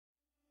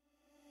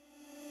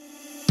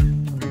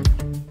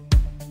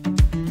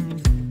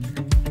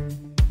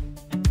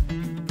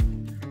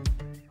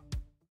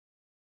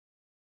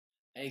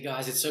Hey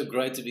guys, it's so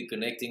great to be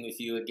connecting with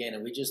you again,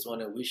 and we just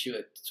want to wish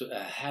you a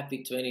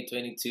happy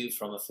 2022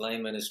 from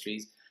Aflame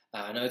Ministries.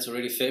 I know it's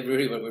already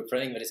February, but we're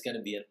praying that it's going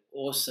to be an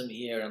awesome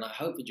year, and I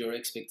hope that your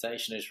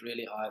expectation is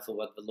really high for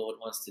what the Lord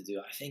wants to do.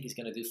 I think He's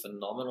going to do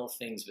phenomenal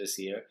things this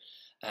year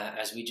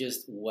as we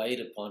just wait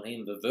upon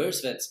Him. The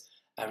verse that's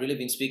really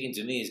been speaking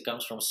to me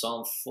comes from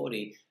Psalm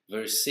 40,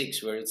 verse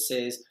 6, where it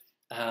says,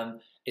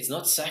 "It's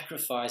not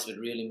sacrifice that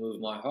really moved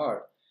my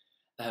heart.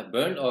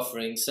 Burnt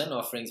offerings, sin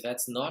offerings,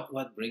 that's not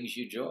what brings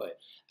you joy."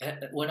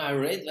 And when I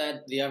read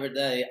that the other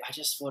day, I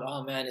just thought,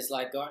 oh man, it's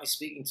like God is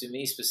speaking to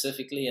me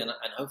specifically, and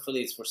hopefully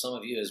it's for some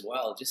of you as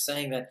well. Just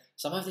saying that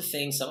some of the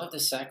things, some of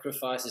the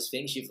sacrifices,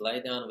 things you've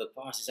laid down in the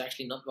past is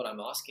actually not what I'm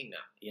asking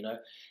now.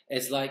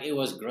 It's like it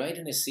was great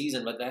in a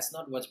season, but that's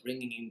not what's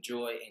bringing you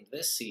joy in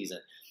this season.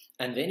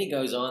 And then he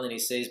goes on and he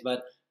says,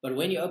 but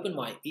when you open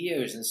my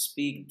ears and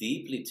speak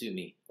deeply to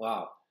me,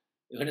 wow,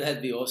 wouldn't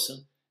that be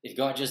awesome? If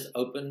God just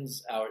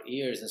opens our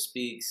ears and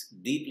speaks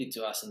deeply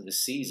to us in this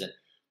season,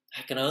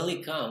 that can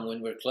only come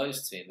when we're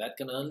close to Him. That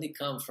can only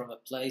come from a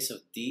place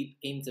of deep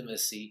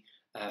intimacy,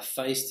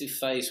 face to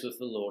face with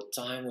the Lord,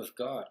 time with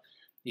God.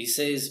 He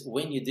says,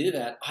 when you do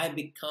that, I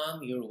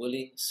become your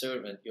willing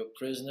servant, your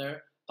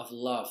prisoner of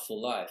love for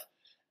life.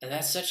 And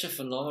that's such a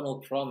phenomenal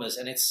promise,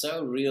 and it's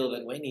so real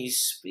that when He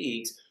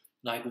speaks,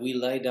 like we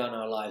lay down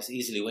our lives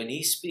easily. When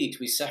He speaks,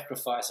 we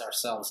sacrifice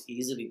ourselves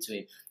easily to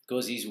Him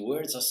because His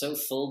words are so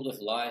filled with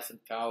life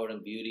and power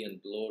and beauty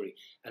and glory.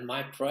 And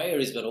my prayer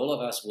is that all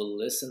of us will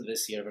listen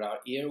this year, that our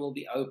ear will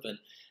be open,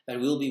 that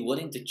we'll be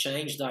willing to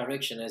change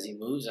direction as He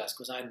moves us,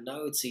 because I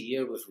know it's a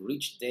year with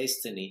rich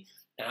destiny.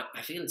 And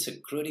I feel it's a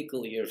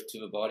critical year to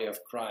the body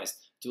of Christ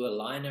to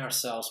align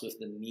ourselves with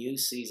the new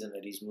season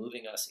that He's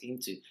moving us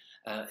into.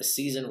 A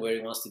season where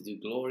He wants to do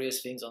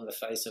glorious things on the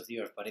face of the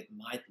earth, but it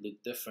might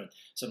look different.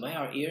 So may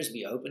our ears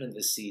be open in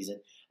this season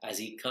as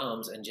He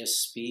comes and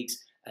just speaks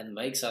and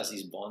makes us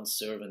His bond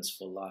servants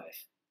for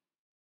life.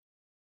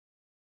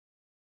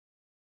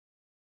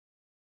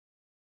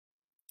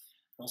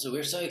 Also,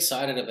 we're so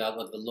excited about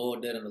what the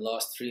Lord did in the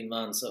last 3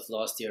 months of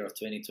last year of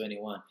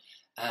 2021.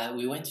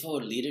 We went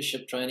for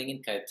leadership training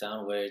in Cape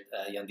Town where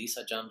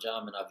Yandisa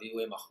Jamjam and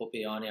Aviwe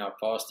Machopiani, our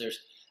pastors,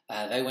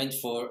 they went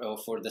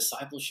for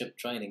discipleship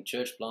training,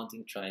 church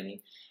planting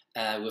training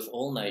with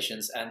all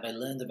nations, and they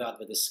learned about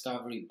the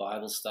Discovery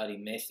Bible Study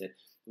method,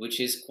 which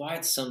is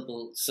quite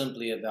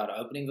simply about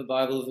opening the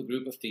Bible with a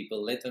group of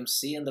people, let them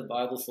see in the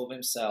Bible for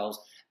themselves,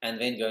 and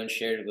then go and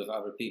share it with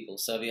other people.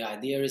 So the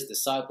idea is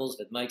disciples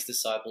that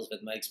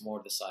makes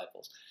more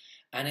disciples.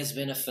 And it's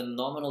been a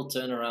phenomenal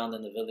turnaround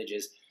in the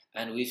villages,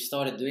 and we've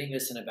started doing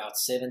this in about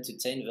 7 to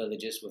 10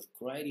 villages with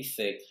great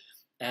effect.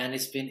 And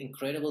it's been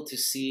incredible to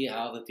see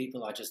how the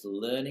people are just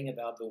learning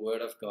about the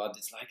Word of God.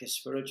 It's like a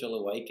spiritual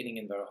awakening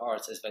in their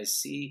hearts as they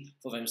see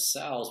for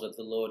themselves what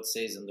the Lord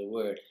says in the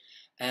Word.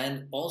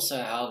 And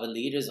also how the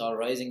leaders are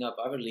raising up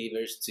other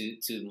leaders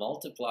to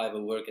multiply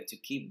the work and to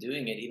keep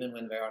doing it even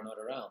when they are not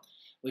around,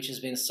 which has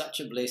been such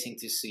a blessing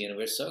to see. And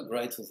we're so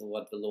grateful for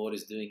what the Lord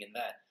is doing in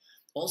that.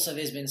 Also,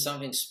 there's been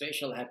something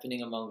special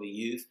happening among the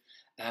youth.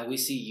 We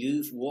see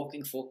youth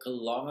walking for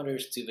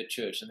kilometers to the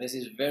church. And this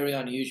is very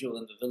unusual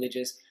in the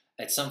villages.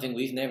 It's something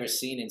we've never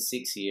seen in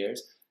 6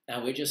 years,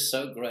 and we're just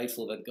so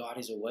grateful that God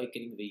is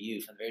awakening the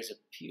youth, and there's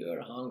a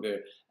pure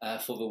hunger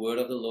for the word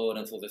of the Lord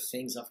and for the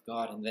things of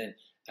God in them.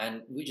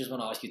 And we just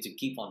want to ask you to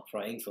keep on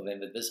praying for them,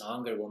 that this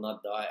hunger will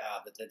not die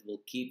out, that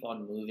will keep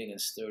on moving and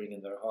stirring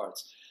in their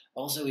hearts.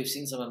 Also, we've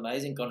seen some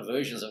amazing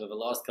conversions over the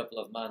last couple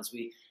of months.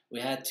 We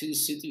had 2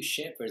 Sotho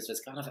shepherds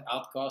that's kind of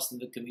outcast in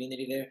the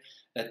community there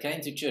that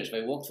came to church.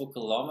 They walked for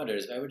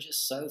kilometers. They were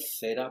just so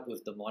fed up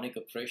with demonic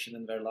oppression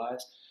in their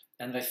lives.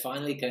 And they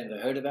finally came, they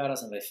heard about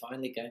us, and they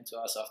finally came to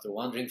us after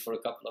wandering for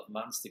a couple of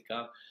months to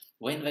come.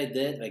 When they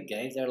did, they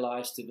gave their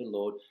lives to the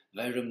Lord.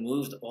 They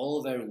removed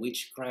all their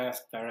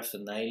witchcraft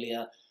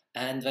paraphernalia,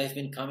 and they've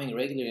been coming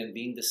regularly and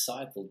being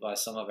discipled by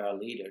some of our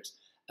leaders.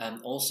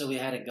 Also, we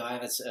had a guy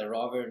that's a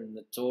rather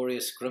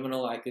notorious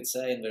criminal, I could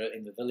say, in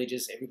the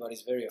villages.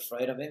 Everybody's very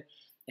afraid of him.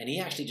 And he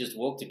actually just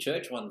walked to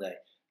church one day,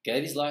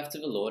 gave his life to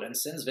the Lord, and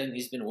since then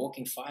he's been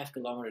walking 5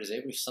 kilometers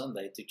every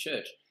Sunday to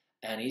church.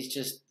 And he's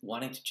just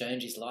wanting to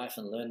change his life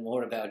and learn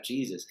more about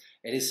Jesus.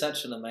 It is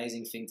such an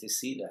amazing thing to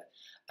see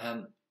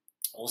that.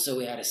 Also,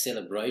 we had a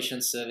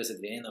celebration service at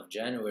the end of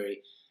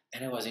January,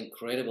 and it was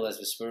incredible as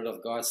the Spirit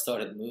of God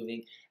started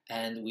moving.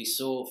 And we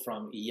saw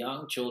from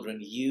young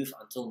children, youth,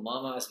 until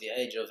mamas the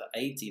age of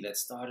 80 that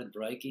started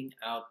breaking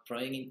out,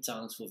 praying in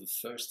tongues for the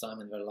first time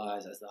in their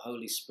lives as the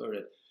Holy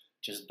Spirit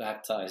just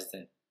baptized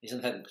them.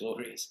 Isn't that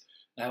glorious?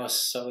 That was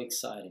so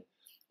exciting.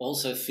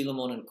 Also,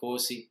 Philemon and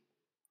Corsi.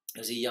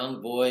 As a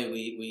young boy,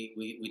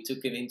 we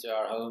took him into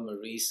our home.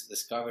 Maurice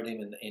discovered him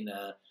in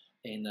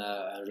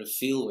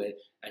Refilwe,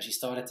 and she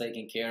started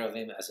taking care of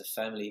him as a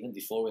family even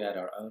before we had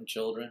our own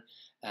children.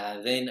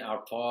 Then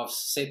our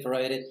paths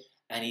separated,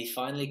 And he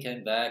finally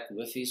came back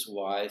with his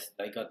wife.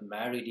 They got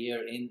married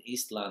here in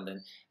East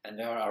London, and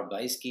they are our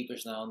base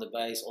keepers now on the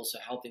base, also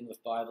helping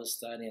with Bible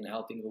study and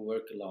helping the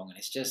work along. And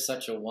it's just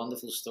such a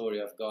wonderful story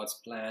of God's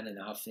plan and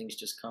how things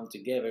just come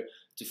together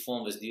to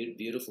form this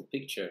beautiful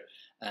picture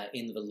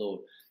in the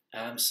Lord.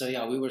 So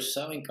yeah, we were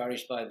so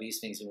encouraged by these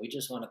things, and we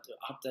just wanted to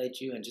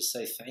update you and just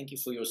say thank you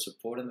for your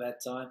support in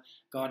that time.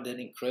 God did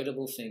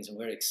incredible things, and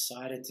we're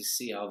excited to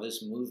see how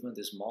this movement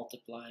is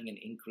multiplying and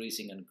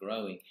increasing and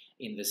growing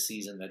in the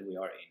season that we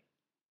are in.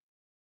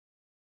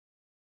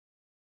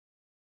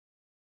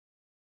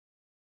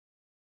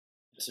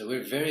 So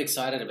we're very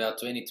excited about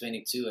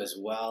 2022 as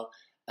well.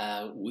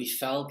 We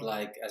felt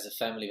like as a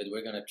family that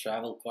we're going to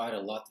travel quite a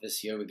lot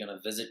this year. We're going to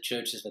visit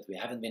churches that we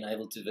haven't been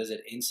able to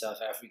visit in South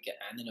Africa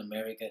and in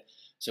America.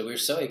 So we're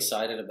so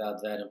excited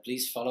about that. And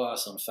please follow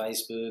us on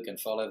Facebook and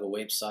follow the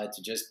website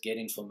to just get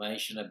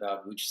information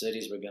about which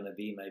cities we're going to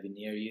be maybe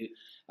near you.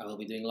 I will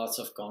be doing lots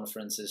of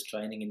conferences,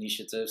 training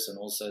initiatives, and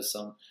also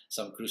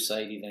some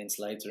crusade events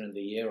later in the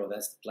year, or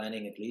that's the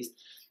planning at least.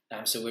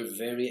 So we're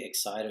very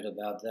excited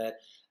about that.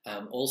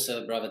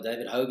 Also, Brother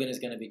David Hogan is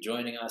going to be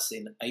joining us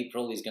in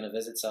April. He's going to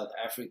visit South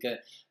Africa.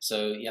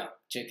 So, yeah,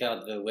 check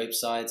out the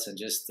websites and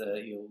just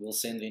we'll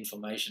send the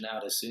information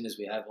out as soon as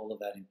we have all of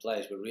that in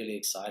place. We're really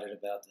excited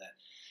about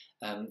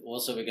that.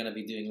 Also, we're going to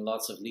be doing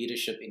lots of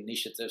leadership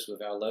initiatives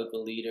with our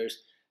local leaders,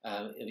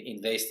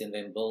 invest in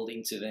them, build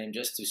into them,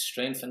 just to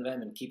strengthen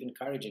them and keep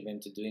encouraging them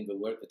to doing the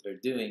work that they're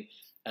doing.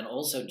 And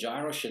also,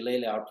 Jairo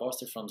Shalele, our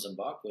pastor from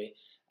Zimbabwe,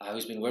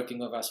 who's been working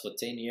with us for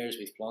 10 years.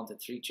 We've planted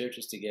 3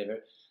 churches together.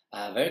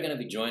 They're going to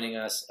be joining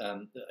us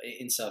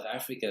in South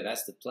Africa.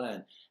 That's the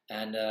plan.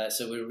 And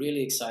so we're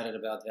really excited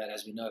about that,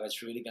 as we know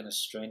that's really going to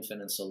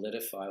strengthen and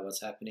solidify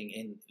what's happening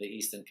in the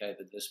Eastern Cape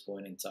at this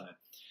point in time.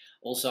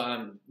 Also,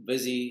 I'm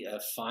busy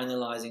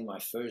finalizing my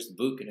first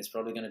book, and it's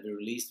probably going to be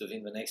released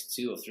within the next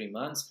 2 or 3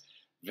 months.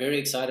 Very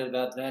excited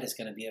about that. It's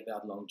going to be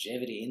about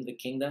longevity in the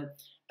kingdom,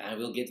 and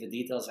we'll get the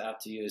details out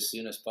to you as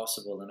soon as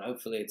possible. And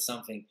hopefully it's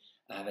something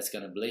that's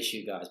going to bless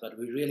you guys. But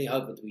we really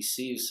hope that we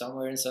see you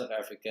somewhere in South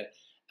Africa,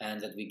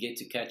 and that we get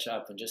to catch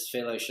up and just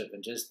fellowship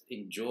and just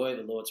enjoy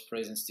the Lord's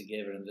presence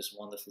together in this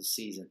wonderful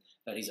season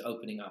that He's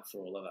opening up for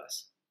all of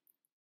us.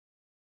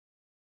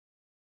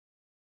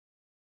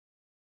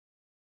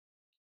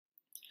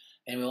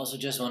 And we also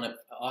just want to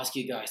ask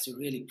you guys to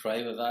really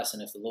pray with us.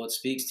 And if the Lord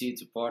speaks to you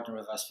to partner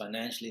with us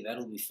financially,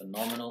 that'll be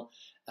phenomenal.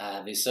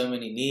 There's so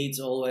many needs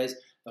always.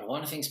 But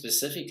one thing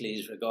specifically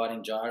is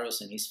regarding Jairus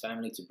and his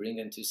family, to bring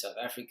them to South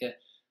Africa.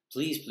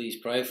 Please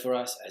pray for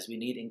us, as we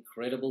need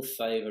incredible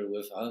favor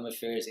with home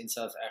affairs in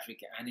South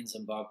Africa and in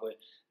Zimbabwe.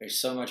 There's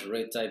so much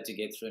red tape to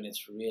get through, and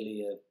it's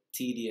really a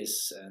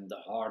tedious and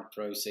a hard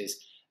process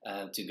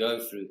to go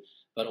through.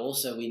 But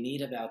also we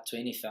need about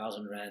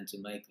 20,000 Rand to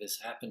make this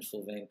happen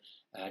for them,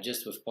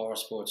 just with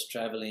passports,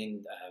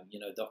 traveling,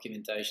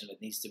 documentation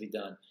that needs to be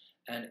done.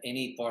 And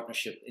any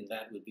partnership in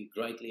that would be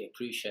greatly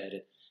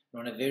appreciated.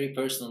 And on a very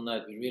personal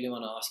note, we really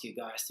want to ask you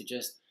guys to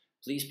just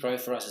please pray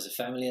for us as a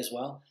family as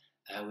well.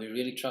 We're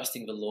really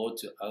trusting the Lord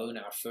to own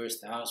our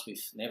first house.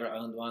 We've never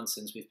owned one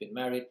since we've been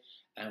married,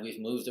 and we've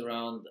moved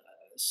around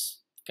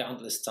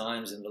countless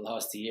times in the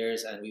last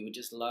years, and we would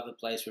just love a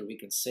place where we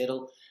can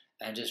settle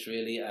and just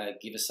really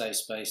give a safe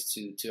space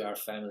to our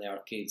family, our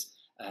kids,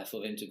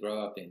 for them to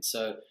grow up in.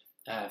 So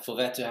for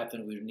that to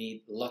happen, we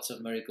need lots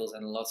of miracles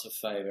and lots of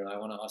favor. And I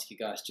want to ask you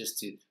guys just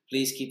to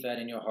please keep that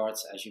in your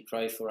hearts as you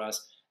pray for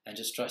us, and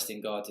just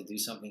trusting God to do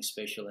something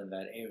special in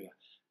that area.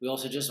 We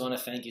also just want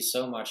to thank you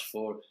so much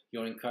for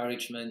your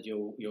encouragement,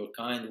 your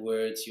kind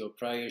words, your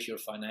prayers, your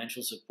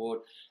financial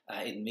support.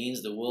 It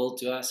means the world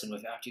to us, and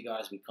without you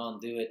guys, we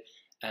can't do it.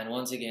 And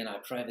once again, I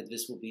pray that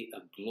this will be a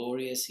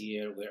glorious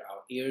year where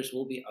our ears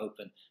will be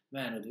open.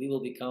 Man, that we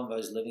will become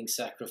those living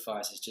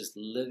sacrifices, just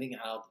living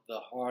out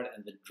the heart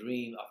and the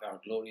dream of our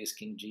glorious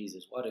King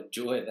Jesus. What a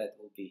joy that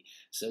will be.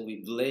 So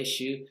we bless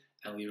you,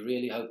 and we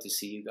really hope to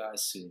see you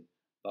guys soon.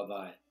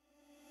 Bye-bye.